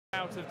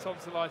Out of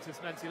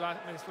tonsillitis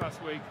missed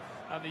last week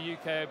and the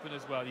UK Open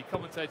as well. Your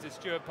commentators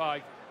Stuart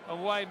Pike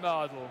and Wayne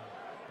Mardle.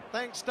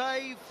 Thanks,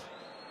 Dave.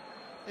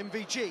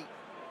 MVG,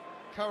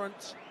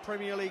 current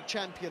Premier League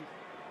champion,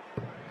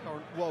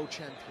 current world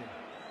champion.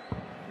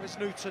 Wes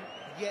Newton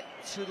yet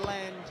to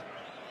land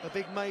a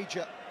big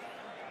major.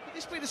 But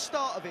this will be the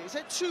start of it. He's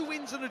had 2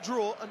 wins and a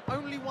draw and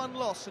only 1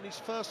 loss in his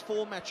first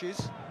 4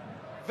 matches.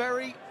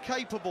 Very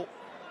capable.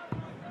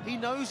 He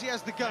knows he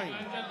has the game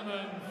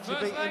to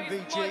beat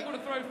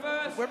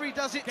MVG. Whether he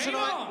does it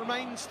tonight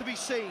remains to be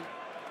seen.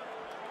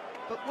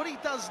 But what he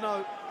does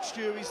know,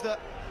 Stu, is that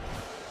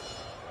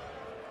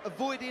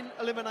avoiding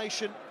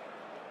elimination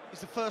is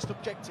the first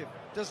objective.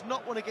 Does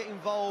not want to get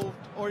involved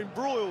or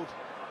embroiled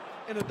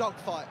in a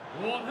dogfight.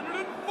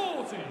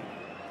 140.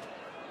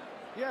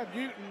 Yeah,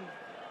 Newton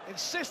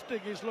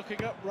insisting he's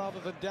looking up rather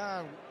than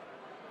down.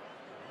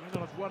 He may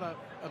not have won a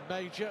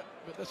major,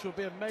 but this will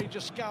be a major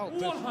scalp.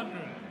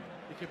 100.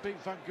 He could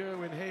beat Van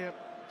Gerwen here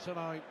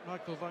tonight.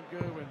 Michael Van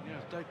Gerwen, yeah,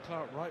 as Dave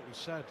Clark rightly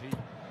said,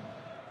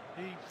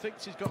 he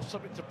thinks he's got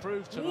something to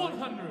prove tonight.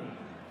 100.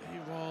 He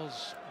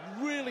was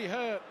really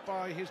hurt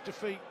by his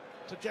defeat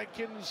to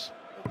Jenkins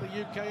at the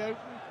UK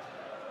Open.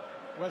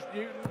 Wes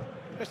Newton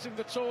missing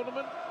the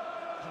tournament.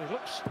 And he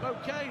looks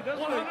okay,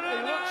 doesn't he?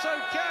 He looks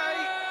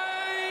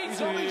okay.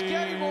 He's on his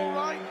game all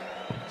right.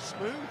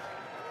 Smooth.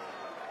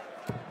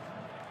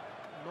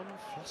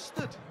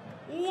 Non-flustered.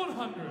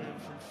 100.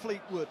 From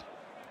Fleetwood.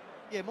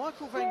 Yeah,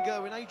 Michael Van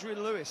Gerwen and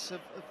Adrian Lewis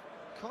have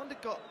kind of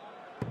got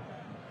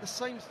the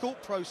same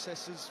thought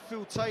process as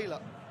Phil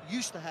Taylor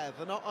used to have.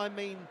 And I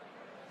mean,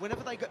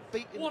 whenever they get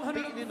beaten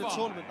in the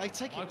tournament, they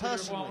take it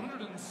personally.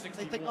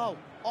 They think, oh,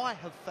 I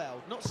have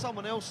failed, not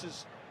someone else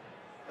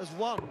has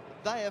won.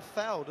 They have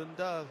failed, and,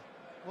 well,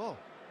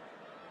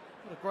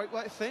 what a great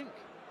way to think.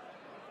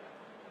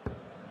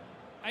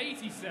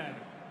 87.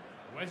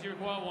 Wesley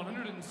require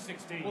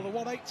 160. Well, the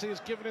 180 has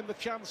given him the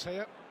chance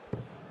here.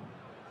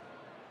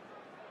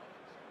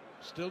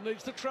 Still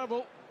needs the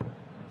treble.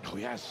 Oh,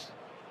 yes.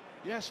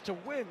 Yes, to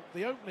win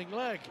the opening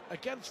leg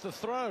against the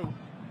throw.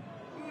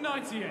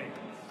 98.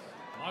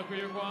 Michael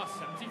require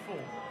 74.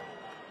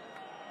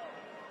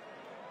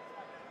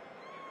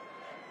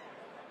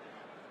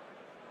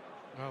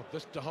 Well,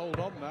 this to hold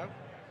on now.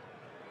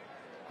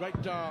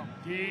 Great dart.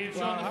 Gives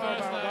on the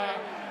first leg.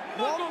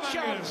 One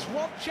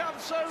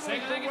chance only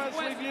for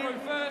Wesley Newton.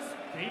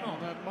 Game on.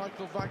 And then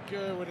Michael Van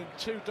Gerwen in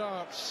 2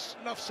 darts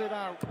snuffs it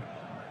out.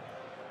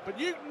 But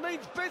Newton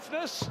means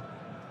business.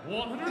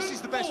 140. This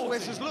is the best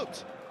Wes has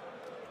looked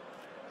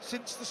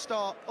since the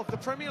start of the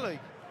Premier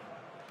League.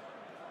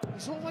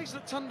 He's always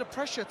looked under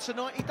pressure.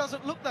 Tonight he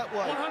doesn't look that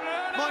way.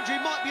 Mind you, he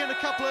might be in a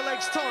couple of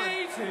legs'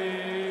 time.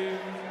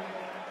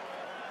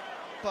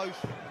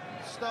 Both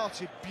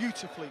started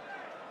beautifully.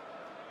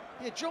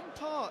 Yeah, John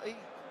Parr, he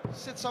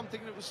said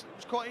something that was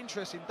quite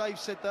interesting. Dave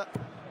said that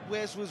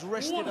Wes was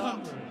rested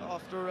up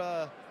after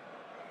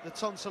the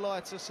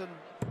tonsillitis, and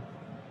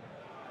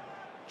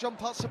John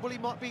Parr said, well, he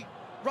might be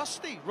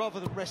rusty rather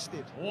than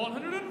rested.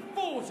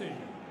 140.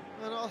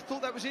 And I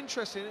thought that was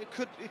interesting. It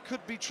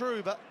could be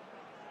true, but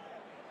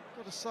I've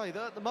got to say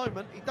that at the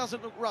moment he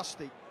doesn't look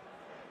rusty.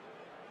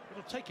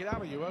 It'll take it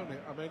out of you, won't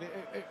it? I mean,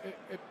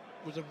 it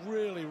was a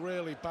really,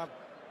 really bad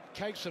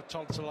case of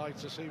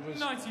tonsillitis. He was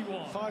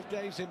 91. 5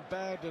 days in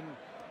bed, and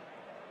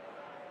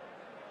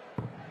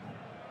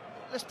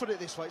let's put it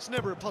this way: it's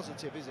never a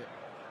positive, is it?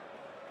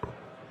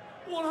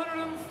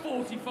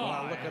 145.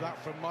 Wow, look at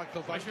that from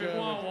Michael Van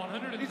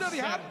Gerwen. He's only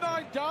had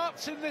 9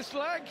 darts in this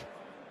leg.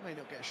 May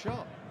not get a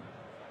shot.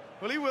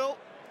 Well, he will.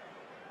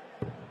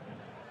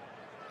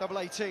 Double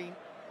 18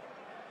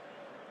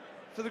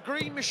 for the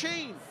green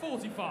machine.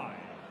 45.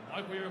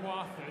 Michael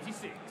require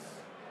 36.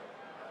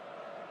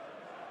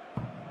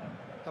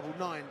 Double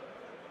 9.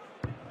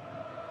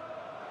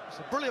 It's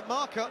a brilliant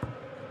marker,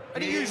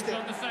 and he used it.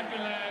 On the second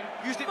leg.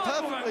 Used it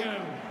perfectly.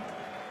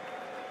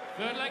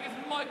 Third leg is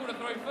Michael to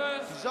throw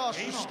first.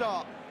 Disastrous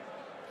start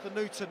for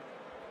Newton,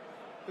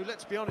 who,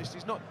 let's be honest,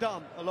 he's not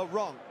done a lot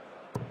wrong.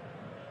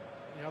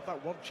 He had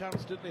that 1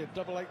 chance, didn't he, at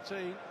double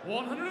 18.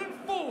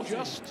 140.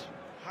 Just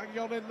hanging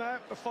on in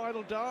there, the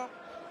final dart.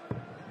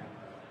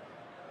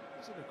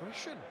 There's an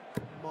aggression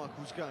in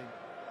Michael's game.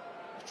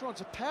 He's trying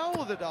to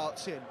power the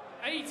darts in.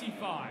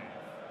 85.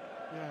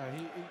 Yeah,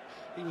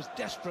 he was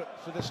desperate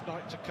for this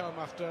night to come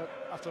after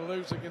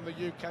losing in the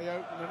UK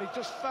Open, and he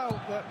just felt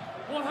that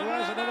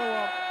there's another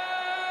one.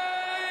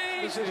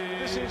 This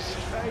is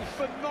a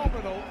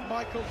phenomenal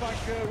Michael Van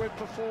Gerwen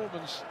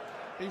performance.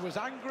 He was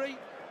angry,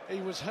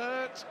 he was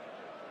hurt,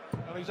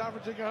 and he's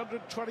averaging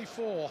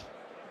 124.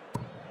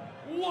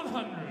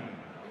 100.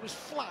 He was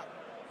flat.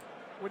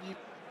 When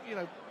you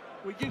know,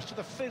 we're used to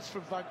the fizz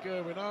from Van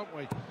Gerwen, aren't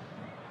we?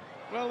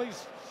 Well,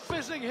 he's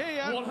fizzing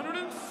here.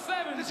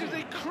 107. This is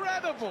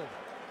incredible.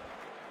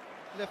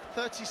 Left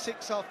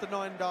 36 after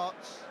 9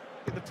 darts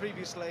in the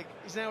previous leg.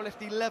 He's now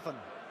left 11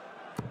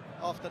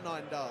 after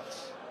 9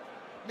 darts.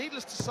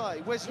 Needless to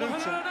say, Wes Newton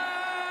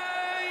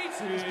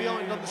is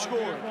behind on the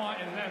scoring.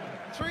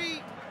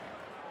 3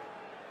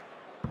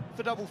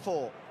 for double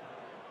 4.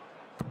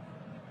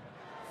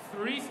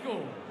 Free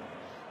score.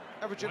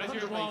 Averaging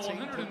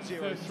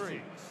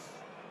 118.03.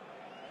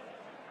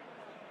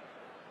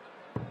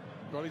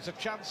 Well, he's a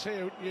chance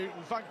here,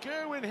 Newton. Van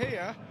Gerwen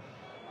here.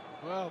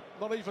 Well,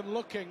 not even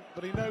looking,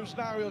 but he knows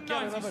now he'll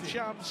get another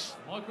chance.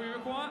 Michael, you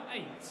require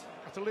 8.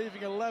 After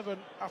leaving 11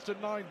 after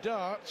 9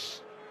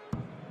 darts. Oh,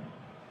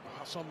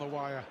 that's on the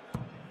wire.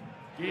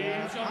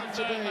 Yeah, had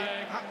to be.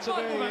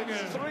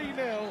 It's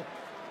 3-0.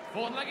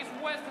 Fourth leg is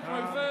West to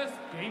throw first.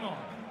 Game on.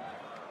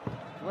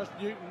 West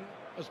Newton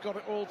has got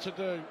it all to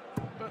do.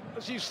 But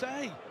as you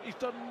say, he's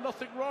done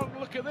nothing wrong.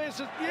 Look at this.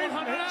 As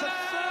Newton hits a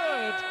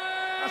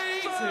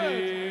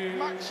third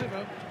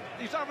maximum.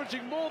 He's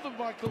averaging more than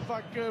Michael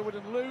Van Gerwen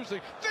and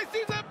losing. This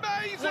is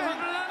amazing!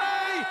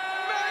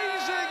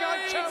 Amazing,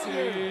 I tell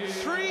you!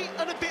 3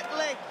 and a bit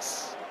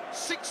legs.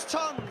 6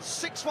 tons,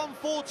 6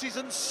 140s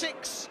and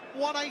 6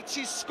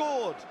 180s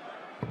scored.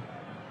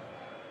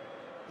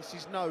 This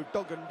is no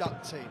dog and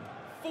duck team.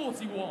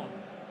 41.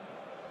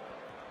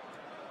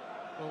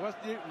 Well, West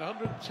Newton,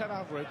 110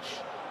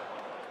 average.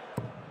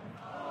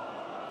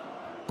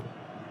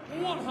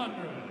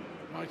 100.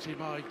 Mighty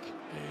Mike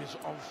is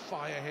on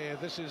fire here.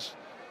 This is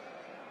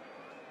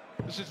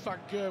Van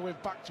Gerwen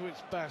back to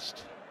its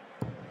best.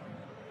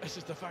 This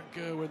is the Van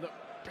Gerwen that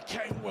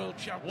became world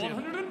champion.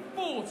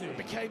 140.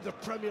 Became the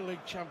Premier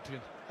League champion.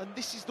 And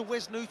this is the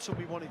Wes Newton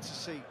we wanted to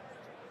see.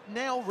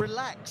 Now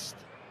relaxed.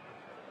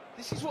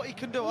 This is what he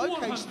can do.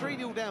 Okay, he's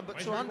 3-0 down, but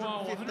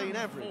 215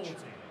 average.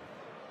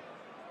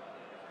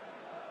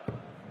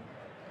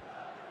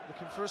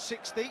 Looking for a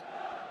 60.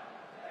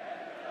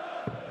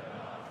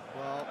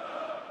 Well,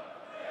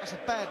 that's a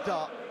bad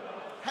dart.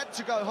 Had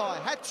to go high,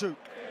 had to.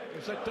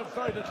 He's done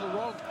very little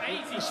wrong.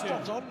 82.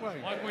 Spot on,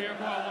 Wayne. Michael, you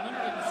require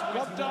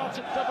 121. One dart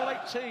at double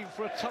 18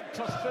 for a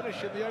tough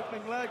finish in the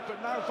opening leg,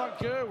 but now Van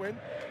Gerwen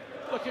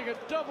looking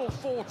at double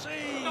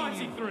 14.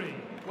 93.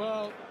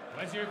 Well,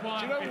 Wesley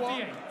require do you know 58.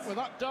 what? When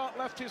that dart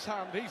left his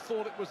hand, he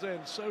thought it was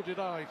in. So did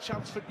I.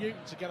 Chance for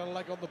Newton to get a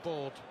leg on the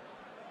board.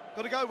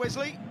 Got to go,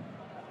 Wesley.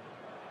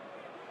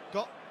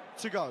 Got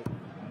to go.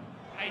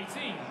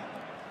 18.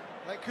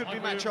 That could be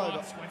Michael, match you over.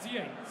 require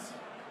 28.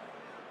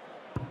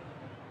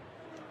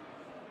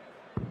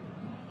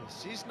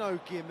 This is no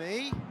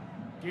gimme.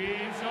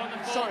 Gives on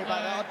the Sorry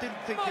about that, I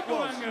didn't think it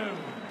was.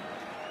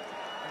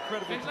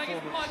 Incredible Fifth leg is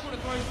performance. Michael to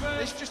throw first.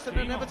 There's just an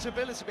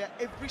inevitability about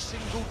every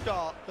single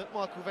dart that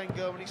Michael Van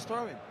Gerwen is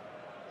throwing.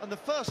 And the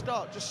first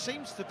dart just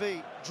seems to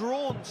be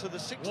drawn to the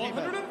 60 metre.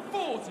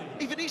 140.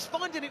 Even he's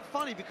finding it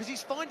funny because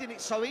he's finding it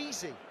so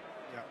easy.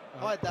 Yeah.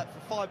 I had that for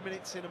 5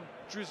 minutes in a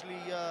drizzly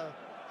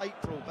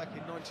April back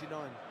in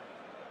 '99.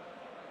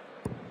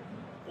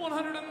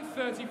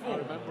 134. I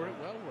remember it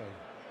well, Wayne.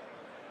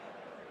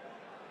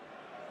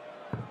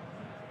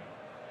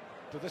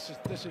 But this is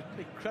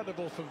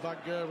incredible from Van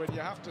Gerwen,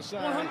 you have to say.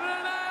 4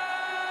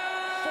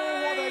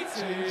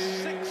 180s,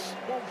 6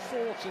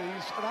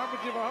 140s, an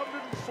average of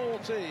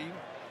 114.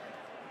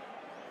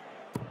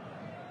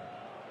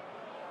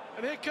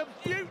 And here comes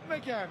Newton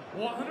again.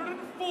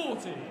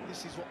 140.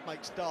 This is what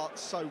makes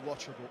darts so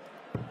watchable.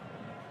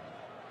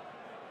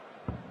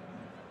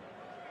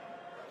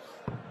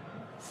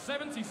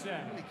 77. I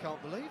really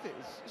can't believe it.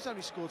 He's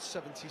only scored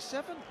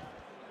 77.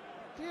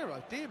 Dear,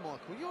 oh dear,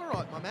 Michael, you're all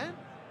right, my man.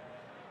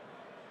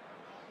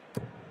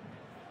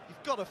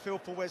 You've got to feel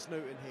for Wes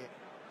Newton here.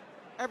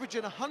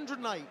 Averaging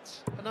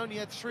 108 and only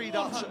had 3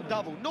 darts at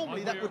double.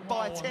 Normally that would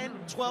buy 10,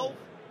 12.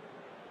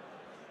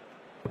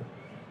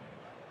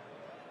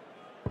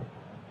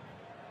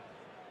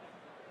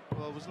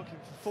 Well, I was looking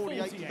for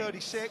 48,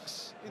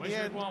 36. In the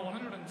end,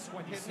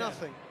 hit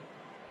nothing.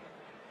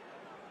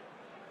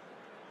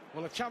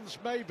 Well, a chance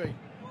maybe.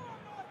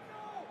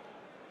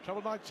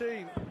 Treble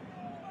 19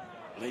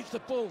 leads the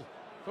bull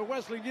for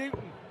Wesley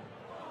Newton.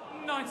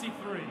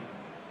 93.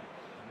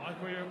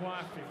 Michael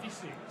Gerwen,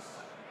 56.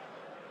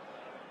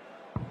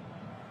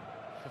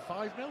 For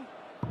 5-0.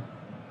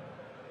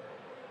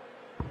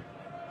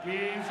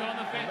 Gives on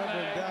the fifth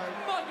leg.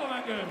 Michael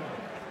Van Gerwen.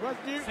 Wes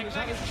Newton has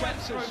had his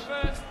chances.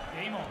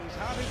 He's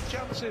had his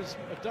chances.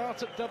 A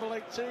dart at double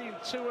 18,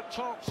 2 at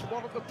tops,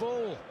 1 at the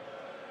bull.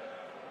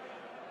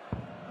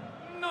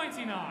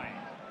 99.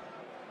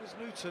 Wes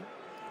Newton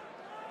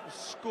has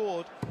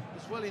scored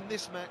as well in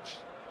this match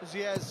as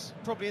he has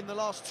probably in the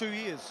last 2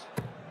 years.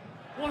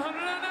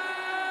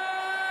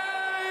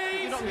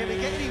 108. You're not going to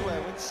get anywhere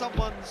when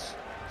someone's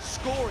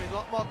scoring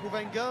like Michael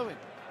Van Gerwen.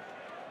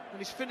 And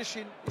his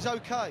finishing is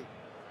okay.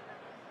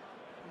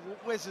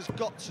 What Wes has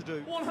got to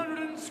do.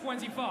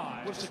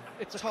 125. Well,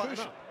 It's a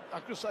crucial. I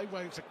could say,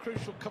 well, it's a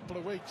crucial couple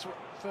of weeks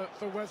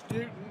for Wes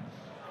Newton.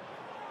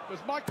 As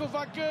Michael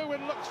Van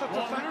Gerwen looks for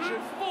perfection.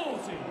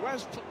 140.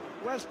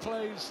 Wes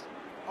plays,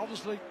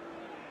 obviously,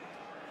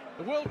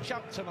 the world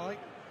champ tonight.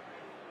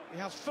 He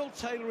has Phil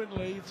Taylor in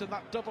Leeds and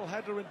that double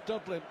header in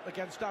Dublin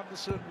against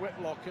Anderson and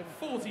Whitlock. And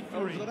 43.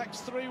 over the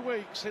next 3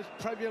 weeks, his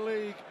Premier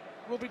League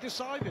will be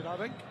decided, I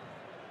think.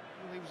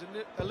 Well, he was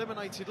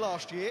eliminated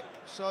last year,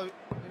 so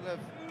he'll have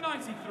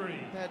 93.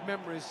 bad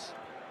memories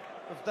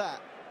of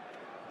that.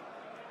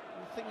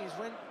 And the thing is,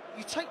 when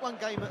you take one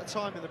game at a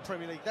time in the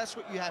Premier League. That's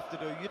what you have to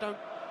do. You don't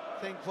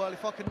think, well,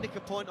 if I can nick a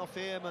point off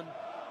him and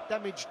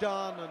damage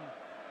done, and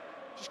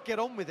just get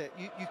on with it.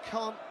 You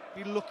can't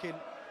be looking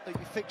at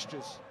your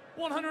fixtures.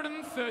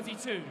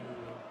 132.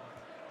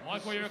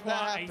 Michael, you If require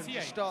that happens, 88.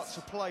 you start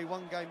to play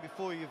one game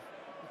before you've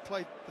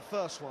played the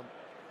first one.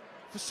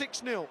 For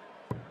 6-0.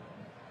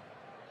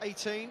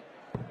 18.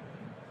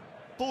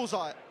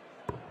 Bullseye.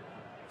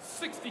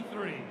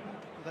 63.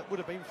 That would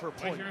have been for a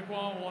point. Michael, you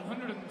require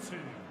 102.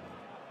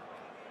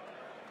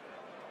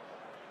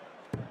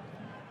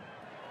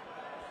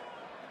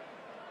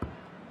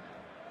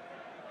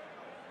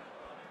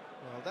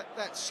 Well,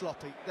 that's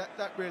sloppy.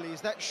 That really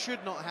is. That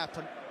should not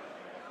happen.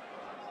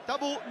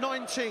 Double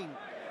 19.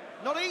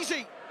 Not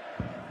easy.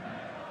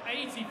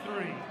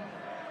 83.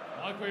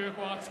 Michael, you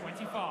require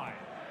 25.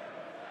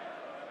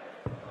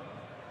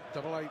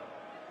 Double 8.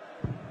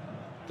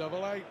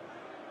 Double 8.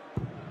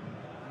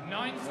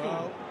 9 score.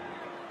 Well,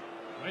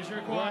 Michael, you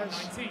require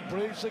Wes 19.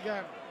 breathes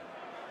again.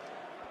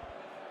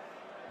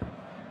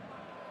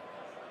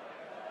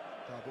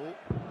 Double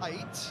 8.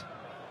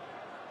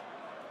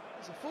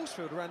 There's a force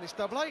field around this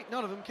double 8.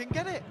 None of them can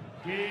get it.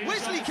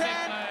 Wesley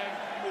can.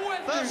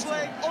 First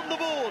leg on the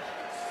board.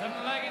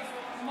 7 leg.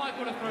 It's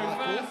Michael to throw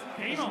Michael first.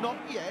 Game has on. not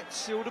yet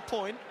sealed a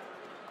point.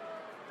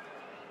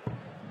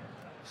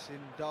 It's in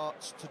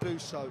darts to do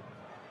so.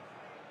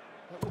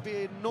 That will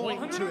be annoying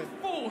to him.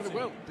 140. Well, it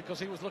will, because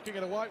he was looking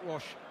at a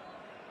whitewash.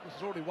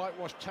 There's already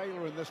whitewashed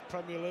Taylor in this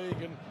Premier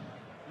League, and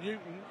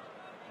Newton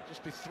would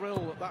just be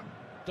thrilled that that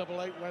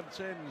double 8 went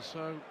in,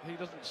 so he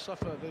doesn't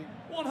suffer the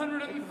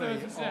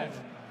 137.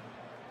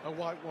 a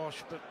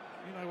whitewash. But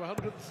you know,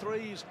 103,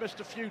 he's missed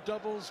a few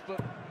doubles, but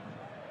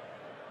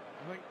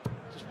I think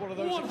just one of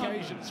those 100.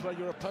 occasions where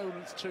your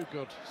opponent's too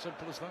good.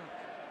 Simple as that.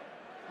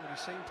 Already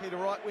seen Peter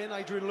Wright win,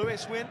 Adrian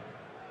Lewis win.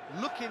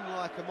 Looking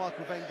like a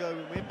Michael van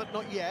Gerwen win, but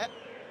not yet.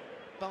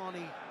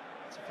 Barney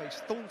to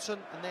face Thornton,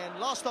 and then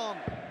last on,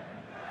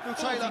 Phil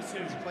Taylor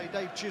 42. to play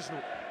Dave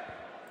Chisnell.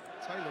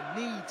 Taylor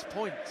needs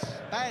points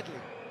badly.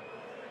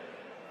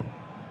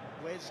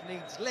 Wes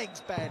needs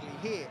legs badly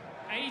here.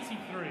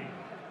 83.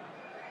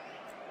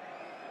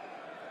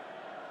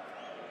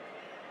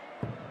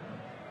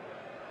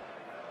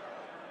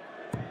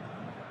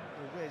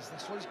 Wes,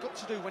 that's what he's got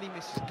to do when he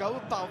misses. Go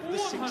above the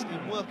 60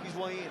 and work his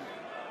way in.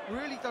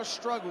 Really does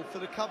struggle for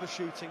the cover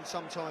shooting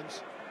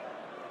sometimes.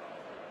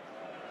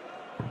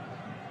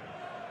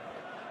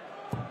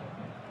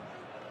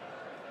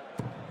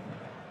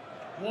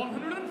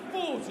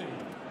 $140.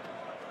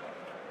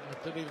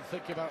 I didn't even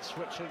think about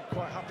switching.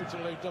 Quite happy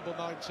to leave double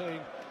 19.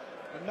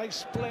 And they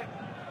split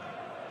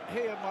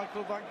here,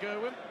 Michael van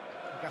Gerwen.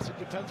 I guess it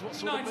depends what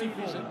sort of move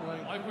he's in.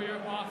 Michael, you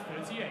require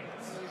 38.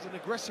 He's an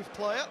aggressive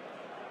player.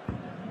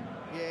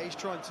 Yeah, he's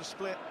trying to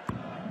split.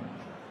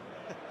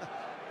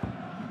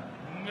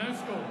 No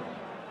score.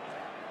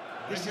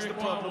 This is the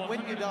problem.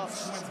 When you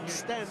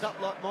stand up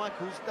like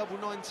Michael's, double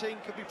 19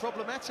 could be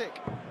problematic.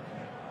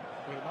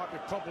 Well, it might be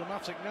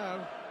problematic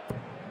now.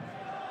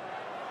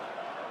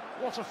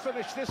 What a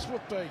finish this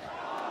would be.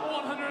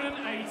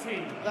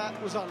 180.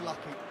 That was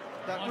unlucky.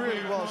 That Michael,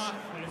 really you was.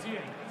 require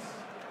 38.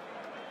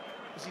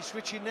 Is he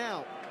switching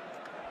now?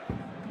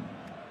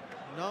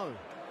 No.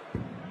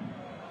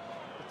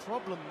 The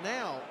problem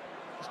now,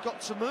 he's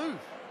got to move.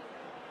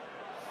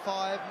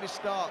 5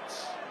 missed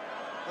darts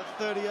at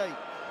 38.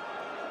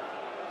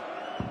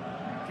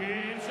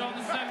 Gives on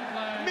the second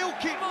play.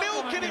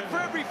 Milking it for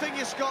everything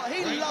he's got.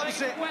 He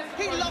loves it.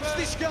 He loves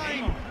this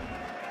game.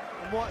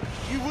 And what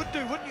you would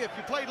do, wouldn't you, if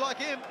you played like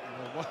him?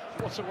 Well,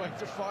 what a way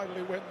to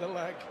finally win the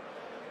leg.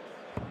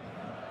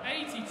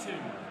 82.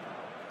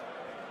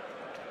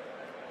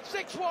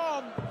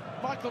 6-1.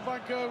 Michael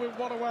van Gerwen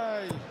one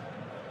away.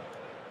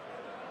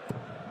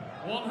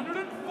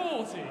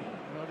 140.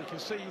 Well, you can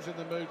see he's in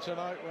the mood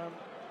tonight.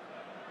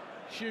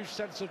 Huge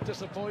sense of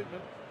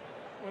disappointment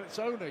when it's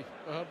only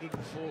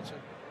 140.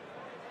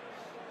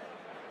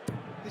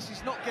 This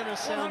is not going to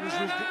sound as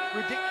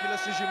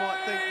ridiculous as you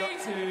might think, but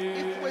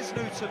if Wes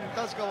Newton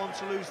does go on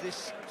to lose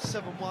this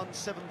 7-1,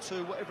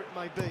 7-2, whatever it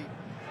may be,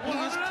 he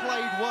has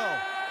played well.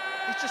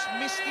 He's just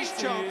missed his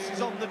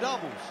chances on the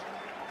doubles.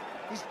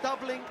 His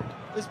doubling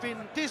has been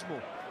dismal.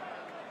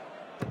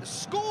 But the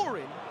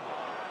scoring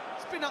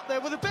has been up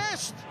there with the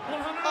best.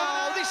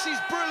 Oh, this is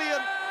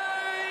brilliant.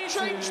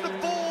 Change the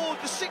board.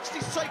 The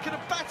 60's taken a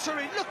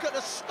battering. Look at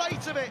the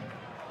state of it.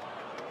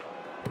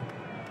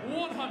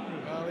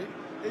 100.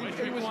 Well,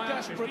 he was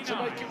desperate to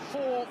make it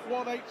 4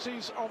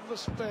 180s on the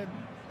spin.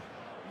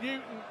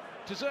 Newton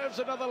deserves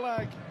another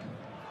leg.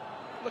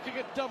 Looking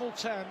at double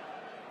 10.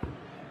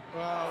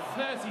 Well,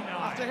 39.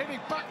 after hitting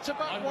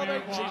back-to-back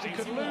 180s, he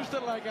could lose the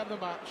leg and the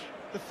match.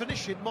 The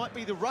finishing might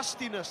be the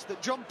rustiness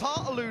that John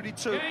Part alluded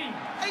to.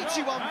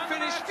 81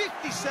 finish,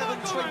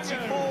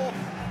 57-24.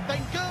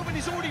 Van Gerwen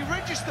is already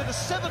registered a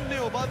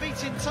 7-0 by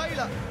beating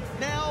Taylor.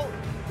 Now,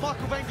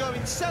 Michael van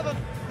Gerwen 7,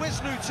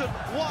 Wes Newton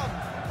 1.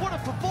 What a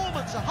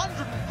performance,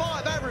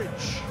 105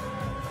 average.